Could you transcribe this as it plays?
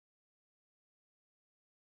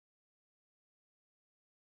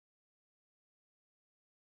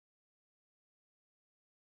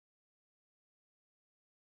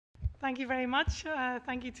Thank you very much.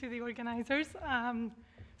 Thank you to the organisers.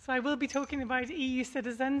 So I will be talking about EU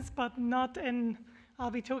citizens, but I'll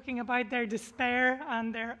be talking about their despair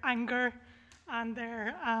and their anger and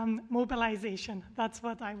their mobilisation. That's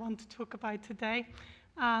what I want to talk about today.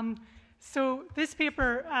 So this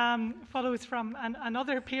paper follows from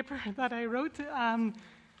another paper that I wrote. And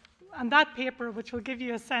that paper, which will give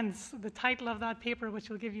you a sense, the title of that paper, which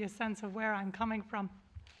will give you a sense of where I'm coming from,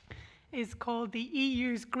 is called The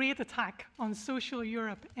EU's Great Attack on Social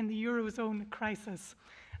Europe in the Eurozone Crisis.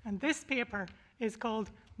 And this paper is called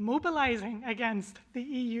Mobilising Against the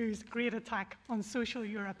EU's Great Attack on Social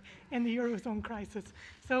Europe in the Eurozone Crisis.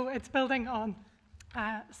 So it's building on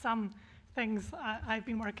some things I've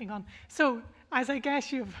been working on. So, as I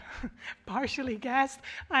guess you've partially guessed,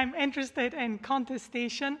 I'm interested in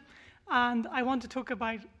contestation, and I want to talk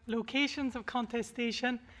about locations of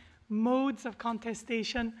contestation, modes of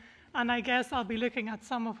contestation, and I guess I'll be looking at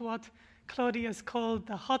some of what Claudia's called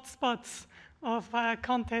the hotspots of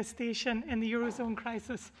contestation in the Eurozone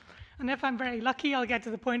crisis. And if I'm very lucky, I'll get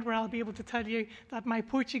to the point where I'll be able to tell you that my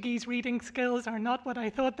Portuguese reading skills are not what I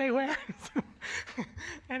thought they were.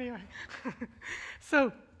 Anyway,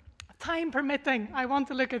 so time permitting, I want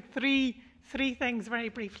to look at three things very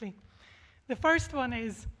briefly. The first one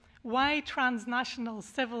is why transnational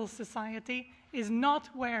civil society is not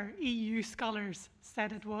where EU scholars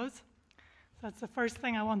said it was. That's the first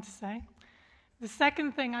thing I want to say. The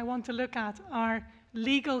second thing I want to look at are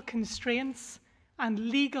legal constraints and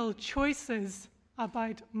legal choices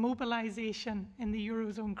about mobilisation in the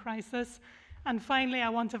Eurozone crisis. And finally, I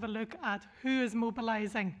want to have a look at who is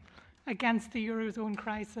mobilising against the Eurozone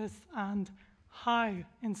crisis and how,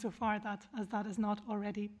 insofar as that has not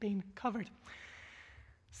already been covered.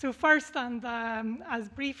 So first, and as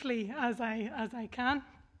briefly as I can,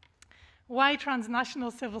 why transnational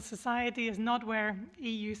civil society is not where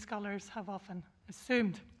EU scholars have often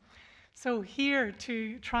assumed. So here,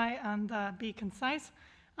 to try and be concise,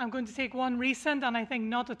 I'm going to take one recent and I think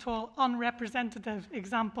not at all unrepresentative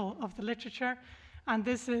example of the literature, and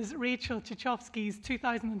this is Rachel Tchaikovsky's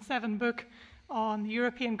 2007 book on the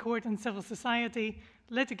European Court and Civil Society,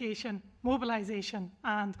 Litigation, Mobilisation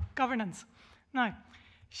and Governance. Now,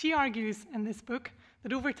 she argues in this book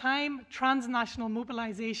that over time, transnational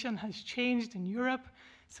mobilisation has changed in Europe.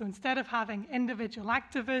 So instead of having individual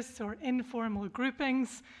activists or informal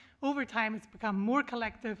groupings, over time it's become more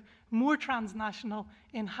collective, more transnational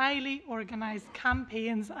in highly organised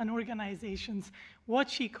campaigns and organisations, what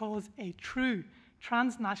she calls a true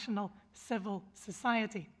transnational civil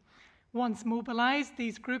society. Once mobilised,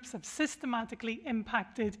 these groups have systematically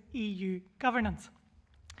impacted EU governance.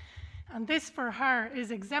 And this, for her,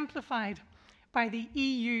 is exemplified by the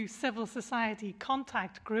EU Civil Society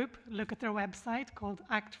Contact Group. Look at their website called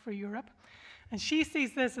Act for Europe. And she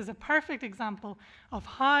sees this as a perfect example of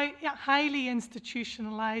how highly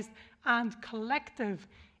institutionalised and collective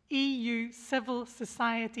EU civil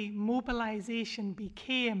society mobilisation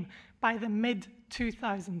became by the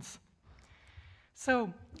mid-2000s.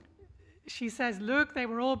 So she says, look, they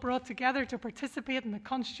were all brought together to participate in the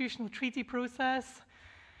constitutional treaty process.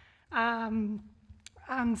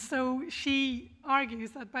 And so she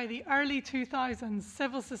argues that by the early 2000s,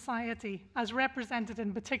 civil society, as represented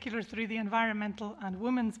in particular through the environmental and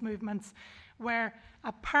women's movements, were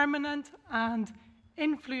a permanent and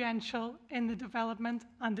influential in the development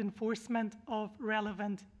and enforcement of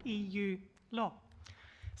relevant EU law.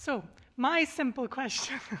 So my simple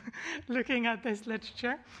question, looking at this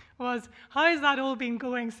literature, was how has that all been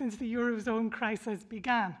going since the Eurozone crisis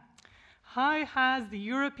began? How has the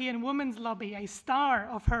European Women's Lobby, a star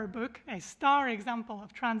of her book, a star example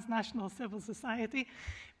of transnational civil society,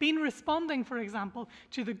 been responding, for example,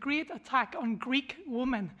 to the great attack on Greek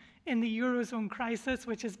women in the Eurozone crisis,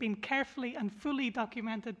 which has been carefully and fully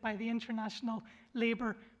documented by the International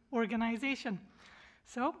Labour Organization?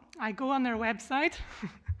 So I go on their website,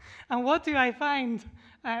 and what do I find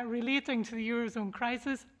relating to the Eurozone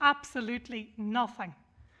crisis? Absolutely nothing.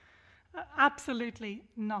 Absolutely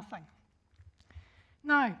nothing.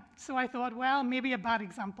 Now, so I thought, well, maybe a bad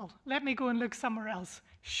example. Let me go and look somewhere else.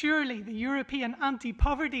 Surely the European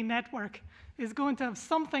Anti-Poverty Network is going to have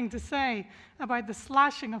something to say about the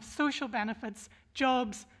slashing of social benefits,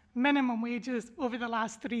 jobs, minimum wages over the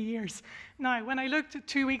last 3 years. Now, when I looked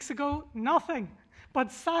 2 weeks ago, nothing.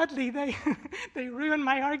 But sadly, they ruined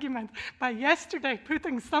my argument by yesterday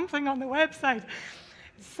putting something on the website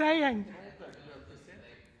saying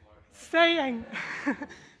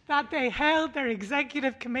that they held their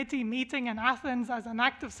executive committee meeting in Athens as an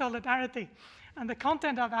act of solidarity. And the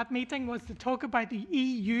content of that meeting was to talk about the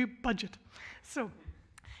EU budget. So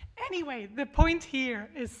Anyway, the point here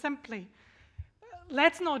is simply,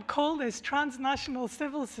 let's not call this transnational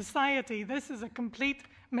civil society. This is a complete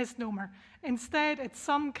misnomer. Instead, it's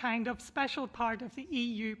some kind of special part of the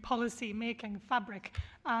EU policy-making fabric,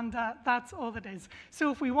 and that's all it is.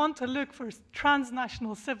 So if we want to look for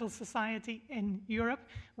transnational civil society in Europe,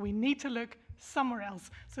 we need to look somewhere else.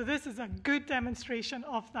 So this is a good demonstration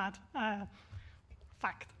of that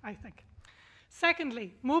fact, I think.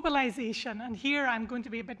 Secondly, mobilisation, and here I'm going to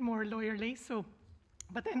be a bit more lawyerly,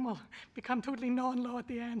 but then we'll become totally non-law at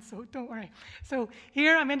the end, so don't worry. So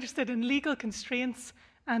here I'm interested in legal constraints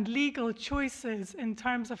and legal choices in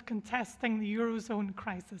terms of contesting the Eurozone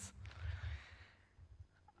crisis.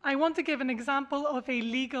 I want to give an example of a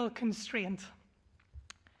legal constraint.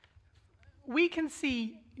 We can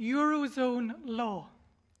see Eurozone law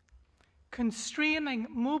constraining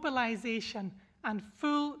mobilisation and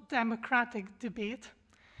full democratic debate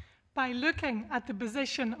by looking at the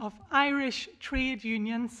position of Irish trade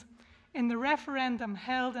unions in the referendum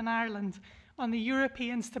held in Ireland on the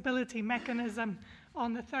European Stability Mechanism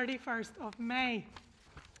on the 31st of May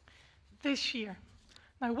this year.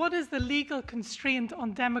 Now, what is the legal constraint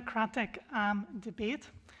on democratic debate?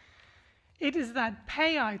 It is that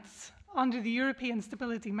payouts under the European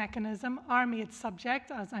Stability Mechanism are made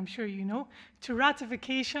subject, as I'm sure you know, to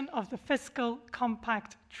ratification of the Fiscal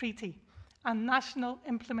Compact Treaty and national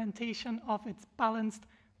implementation of its balanced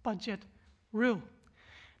budget rule.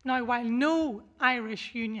 Now, while no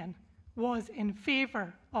Irish union was in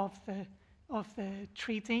favour of the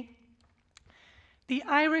treaty, the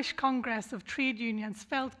Irish Congress of Trade Unions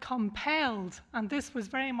felt compelled, and this was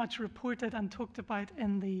very much reported and talked about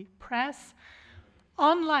in the press,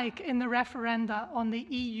 unlike in the referenda on the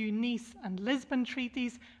EU Nice and Lisbon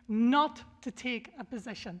treaties, not to take a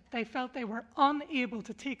position. They felt they were unable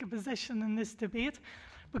to take a position in this debate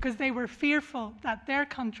because they were fearful that their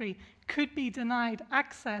country could be denied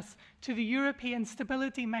access to the European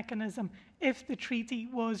Stability Mechanism if the treaty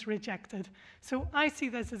was rejected. So I see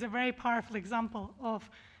this as a very powerful example of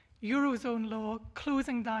Eurozone law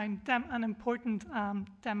closing down an important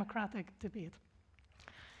democratic debate.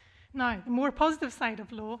 Now, the more positive side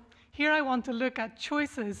of law, here I want to look at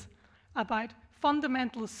choices about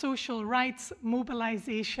fundamental social rights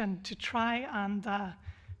mobilisation to try and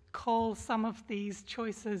call some of these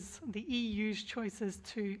choices, the EU's choices,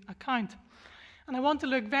 to account. And I want to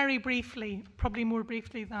look very briefly, probably more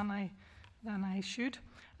briefly than I should,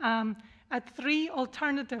 at three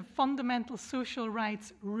alternative fundamental social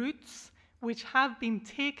rights routes which have been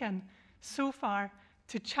taken so far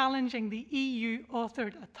to challenging the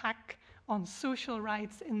EU-authored attack on social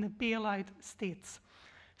rights in the bailout states.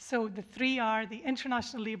 So the three are the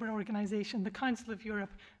International Labour Organization, the Council of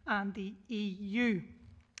Europe, and the EU.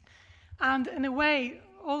 And in a way,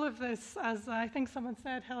 all of this, as I think someone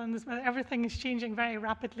said, Helen, everything is changing very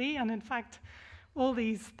rapidly, and in fact, all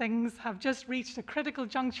these things have just reached a critical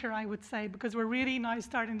juncture, I would say, because we're really now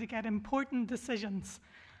starting to get important decisions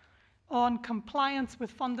on compliance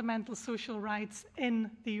with fundamental social rights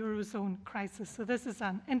in the Eurozone crisis. So this is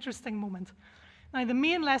an interesting moment. Now, the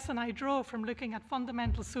main lesson I draw from looking at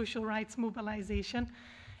fundamental social rights mobilisation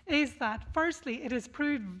is that, firstly, it has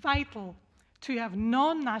proved vital to have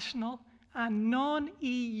non-national and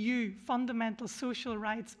non-EU fundamental social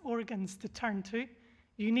rights organs to turn to.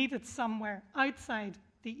 You need it somewhere outside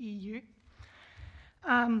the EU.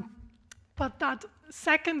 But that,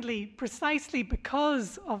 secondly, precisely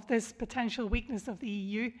because of this potential weakness of the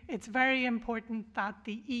EU, it's very important that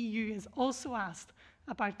the EU is also asked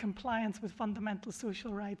about compliance with fundamental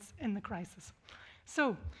social rights in the crisis.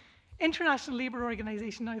 So, International Labour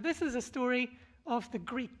Organization, now this is a story of the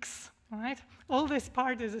Greeks, all right? All this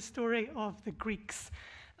part is a story of the Greeks,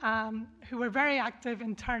 who were very active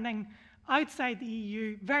in turning outside the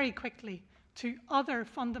EU very quickly to other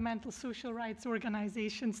fundamental social rights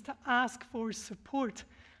organizations to ask for support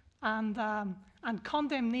and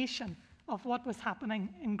condemnation of what was happening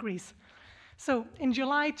in Greece. So in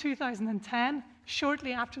July 2010,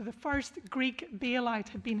 shortly after the first Greek bailout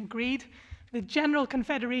had been agreed, the General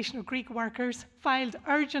Confederation of Greek Workers filed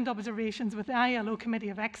urgent observations with the ILO Committee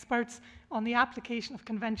of Experts on the application of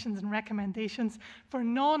conventions and recommendations for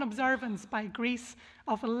non-observance by Greece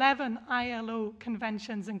of 11 ILO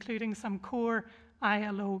conventions, including some core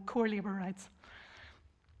ILO, core labour rights.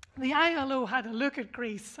 The ILO had a look at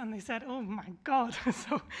Greece and they said, oh my God.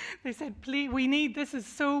 So they said, please, this is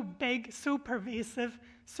so big, so pervasive,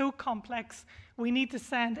 so complex, we need to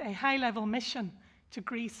send a high-level mission to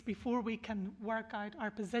Greece before we can work out our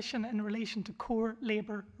position in relation to core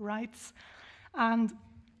labour rights. And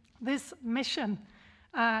this mission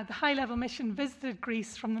The high-level mission visited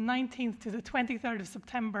Greece from the 19th to the 23rd of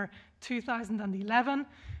September 2011.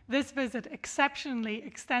 This visit exceptionally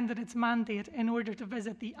extended its mandate in order to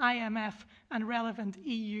visit the IMF and relevant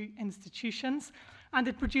EU institutions, and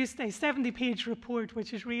it produced a 70-page report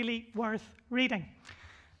which is really worth reading.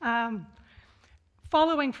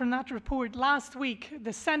 Following from that report, last week,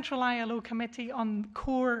 the Central ILO Committee on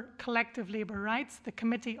Core Collective Labour Rights, the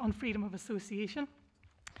Committee on Freedom of Association,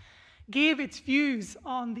 gave its views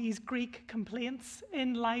on these Greek complaints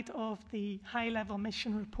in light of the high-level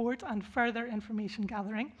mission report and further information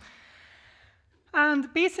gathering.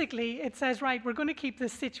 And basically, it says, right, we're going to keep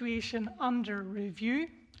this situation under review,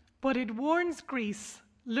 but it warns Greece,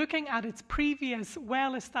 looking at its previous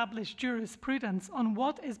well-established jurisprudence on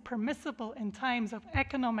what is permissible in times of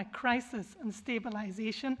economic crisis and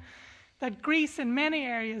stabilization, that Greece in many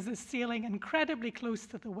areas is sailing incredibly close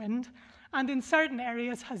to the wind, and in certain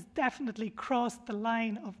areas has definitely crossed the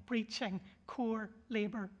line of breaching core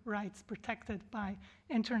labour rights protected by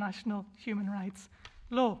international human rights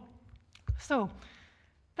law. So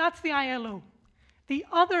that's the ILO. The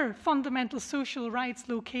other fundamental social rights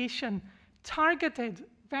location targeted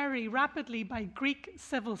very rapidly by Greek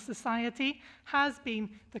civil society has been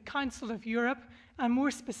the Council of Europe, and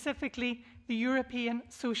more specifically, the European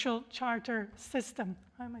Social Charter system.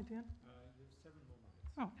 How am I doing? You have 7 more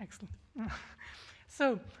minutes. Oh, excellent.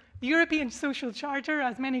 So, the European Social Charter,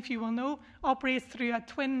 as many of you will know, operates through a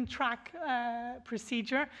twin-track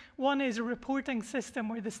procedure. One is a reporting system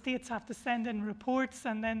where the states have to send in reports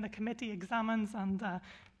and then the committee examines and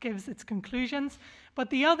gives its conclusions. But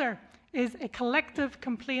the other is a collective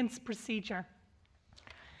complaints procedure.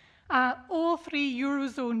 All 3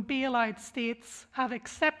 Eurozone bailout states have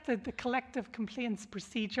accepted the collective complaints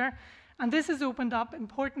procedure, and this has opened up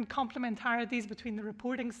important complementarities between the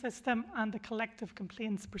reporting system and the collective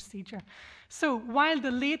complaints procedure. So while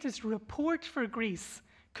the latest report for Greece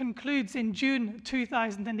concludes in June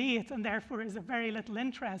 2008 and therefore is of very little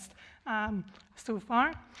interest so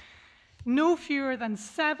far, no fewer than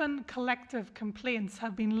 7 collective complaints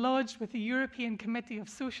have been lodged with the European Committee of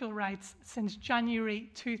Social Rights since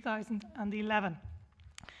January 2011.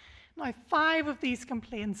 Now, 5 of these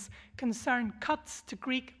complaints concern cuts to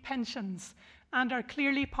Greek pensions and are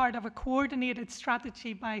clearly part of a coordinated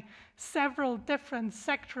strategy by several different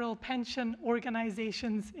sectoral pension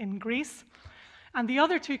organisations in Greece. And the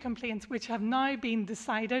other 2 complaints, which have now been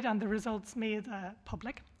decided and the results made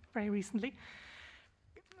public very recently,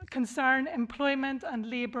 concern employment and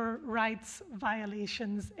labour rights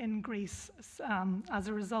violations in Greece as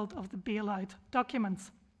a result of the bailout documents.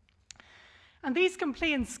 And these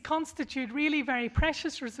complaints constitute really very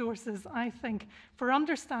precious resources, I think, for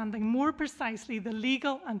understanding more precisely the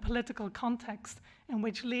legal and political context in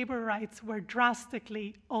which labour rights were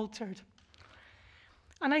drastically altered.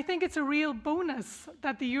 And I think it's a real bonus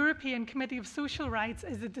that the European Committee of Social Rights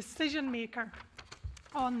is a decision maker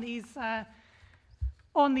on these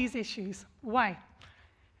issues. Why?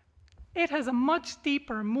 It has a much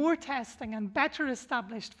deeper, more testing and better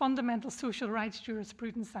established fundamental social rights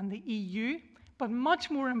jurisprudence than the EU, but much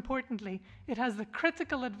more importantly, it has the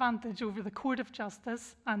critical advantage over the Court of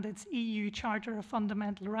Justice and its EU Charter of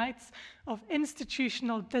Fundamental Rights of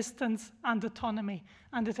institutional distance and autonomy.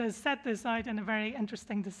 And it has set this out in a very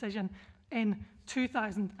interesting decision in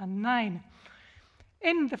 2009.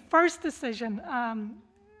 In the first decision,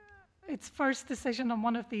 its first decision on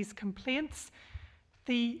one of these complaints,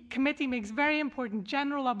 the committee makes very important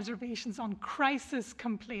general observations on crisis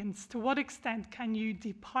complaints. To what extent can you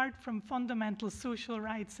depart from fundamental social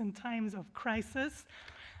rights in times of crisis?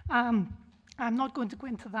 I'm not going to go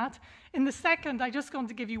into that. In the second, I'm just going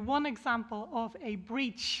to give you one example of a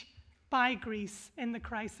breach by Greece in the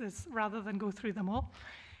crisis rather than go through them all.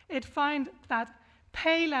 It found that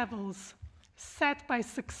pay levels set by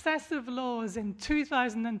successive laws in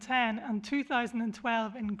 2010 and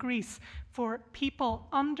 2012 in Greece for people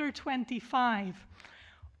under 25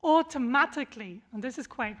 automatically, and this is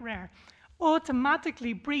quite rare,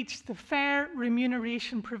 automatically breached the fair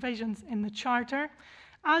remuneration provisions in the Charter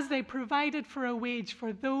as they provided for a wage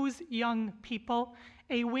for those young people,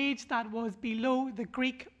 a wage that was below the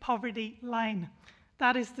Greek poverty line.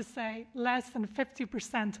 That is to say, less than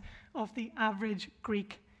 50% of the average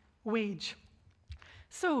Greek wage.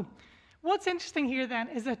 So, what's interesting here then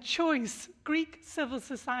is a choice Greek civil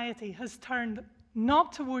society has turned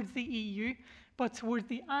not towards the EU, but towards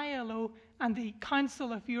the ILO and the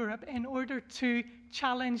Council of Europe in order to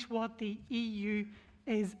challenge what the EU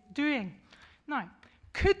is doing. Now,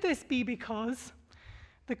 could this be because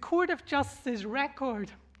the Court of Justice's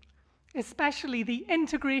record especially the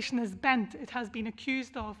integrationist bent it has been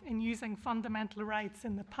accused of in using fundamental rights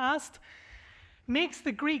in the past, makes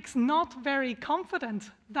the Greeks not very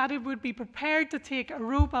confident that it would be prepared to take a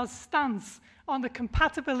robust stance on the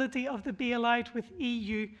compatibility of the bailout with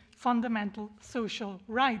EU fundamental social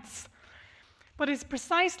rights. But it's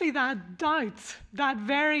precisely that doubt, that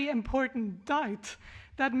very important doubt,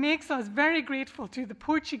 that makes us very grateful to the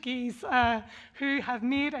Portuguese who have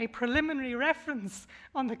made a preliminary reference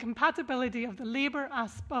on the compatibility of the labour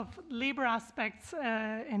aspects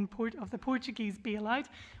of the Portuguese bailout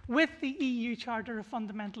with the EU Charter of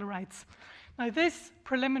Fundamental Rights. Now, this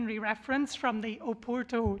preliminary reference from the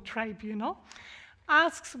Oporto Tribunal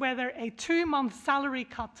asks whether a 2-month salary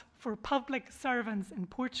cut for public servants in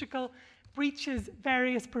Portugal breaches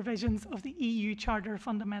various provisions of the EU Charter of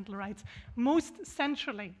Fundamental Rights. Most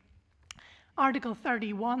centrally, Article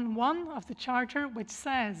 31(1) of the Charter, which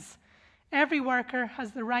says, every worker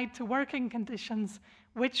has the right to working conditions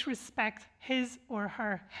which respect his or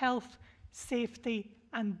her health, safety,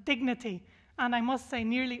 and dignity. And I must say,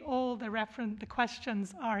 nearly all the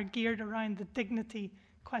questions are geared around the dignity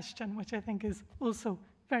question, which I think is also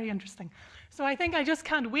very interesting. So I think I just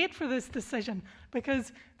can't wait for this decision,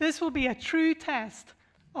 because this will be a true test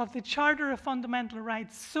of the Charter of Fundamental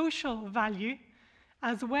Rights' social value,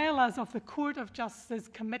 as well as of the Court of Justice's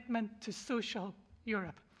commitment to social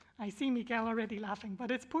Europe. I see Miguel already laughing,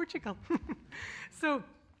 but it's Portugal. So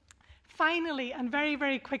finally, and very,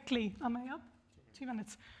 very quickly, am I up? 2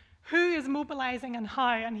 minutes. Who is mobilising and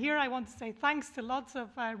how? And here I want to say thanks to lots of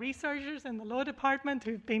researchers in the law department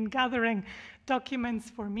who've been gathering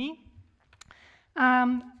documents for me.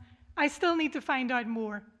 I still need to find out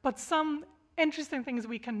more, but some interesting things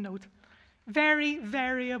we can note. Very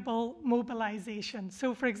variable mobilisation.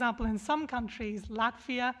 So, for example, in some countries,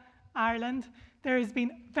 Latvia, Ireland, there has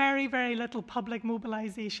been very, very little public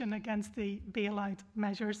mobilisation against the bailout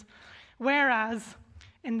measures, whereas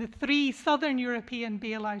in the 3 southern European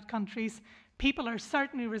bailout countries, people are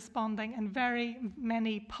certainly responding in very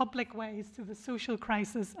many public ways to the social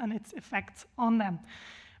crisis and its effects on them.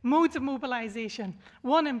 Modes of mobilisation.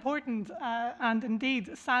 One important and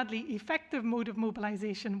indeed, sadly, effective mode of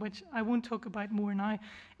mobilisation, which I won't talk about more now,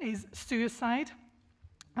 is suicide.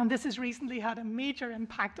 And this has recently had a major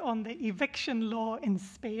impact on the eviction law in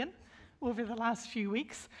Spain over the last few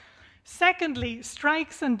weeks. Secondly,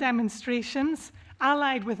 strikes and demonstrations,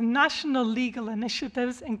 allied with national legal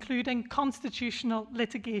initiatives, including constitutional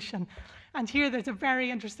litigation. And here there's a very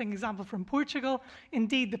interesting example from Portugal.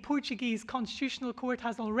 Indeed, the Portuguese Constitutional Court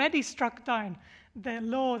has already struck down the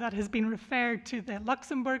law that has been referred to the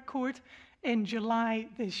Luxembourg Court in July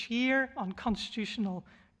this year on constitutional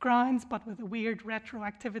grounds, but with a weird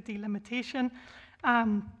retroactivity limitation.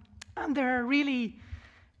 And there are really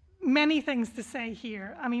many things to say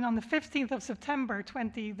here. I mean, on the 15th of September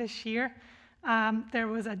this year, there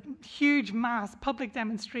was a huge mass public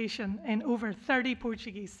demonstration in over 30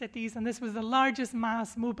 Portuguese cities, and this was the largest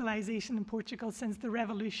mass mobilization in Portugal since the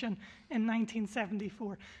revolution in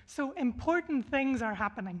 1974. So important things are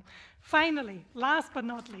happening. Finally, last but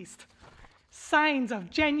not least, signs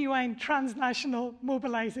of genuine transnational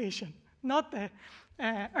mobilization. Not the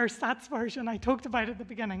ersatz version I talked about at the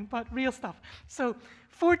beginning, but real stuff. So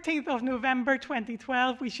 14th of November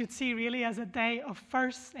 2012, we should see really as a day of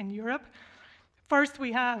firsts in Europe. First,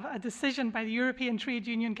 we have a decision by the European Trade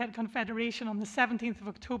Union Confederation on the 17th of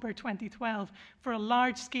October 2012 for a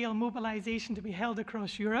large-scale mobilization to be held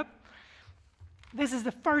across Europe. This is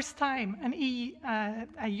the first time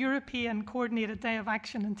a European coordinated day of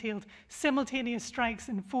action entailed simultaneous strikes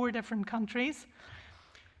in 4 different countries.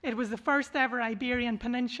 It was the first ever Iberian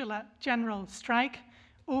Peninsula general strike.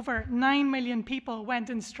 Over 9 million people went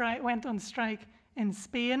on strike in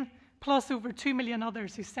Spain, plus over 2 million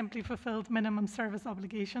others who simply fulfilled minimum service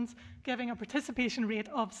obligations, giving a participation rate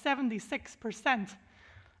of 76%.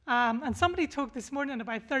 And somebody talked this morning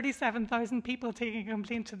about 37,000 people taking a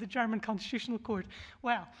complaint to the German Constitutional Court.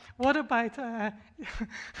 Well, what about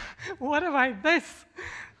this?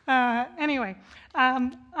 Anyway,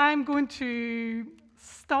 I'm going to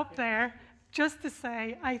stop there just to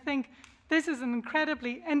say I think this is an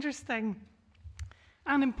incredibly interesting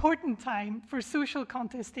and important time for social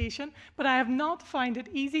contestation, but I have not found it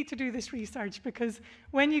easy to do this research because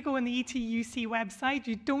when you go on the ETUC website,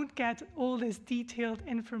 you don't get all this detailed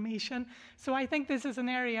information. So I think this is an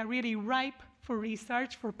area really ripe for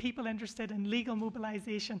research for people interested in legal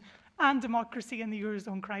mobilization and democracy in the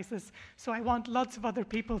Eurozone crisis. So I want lots of other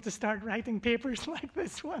people to start writing papers like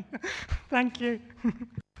this one. Thank you.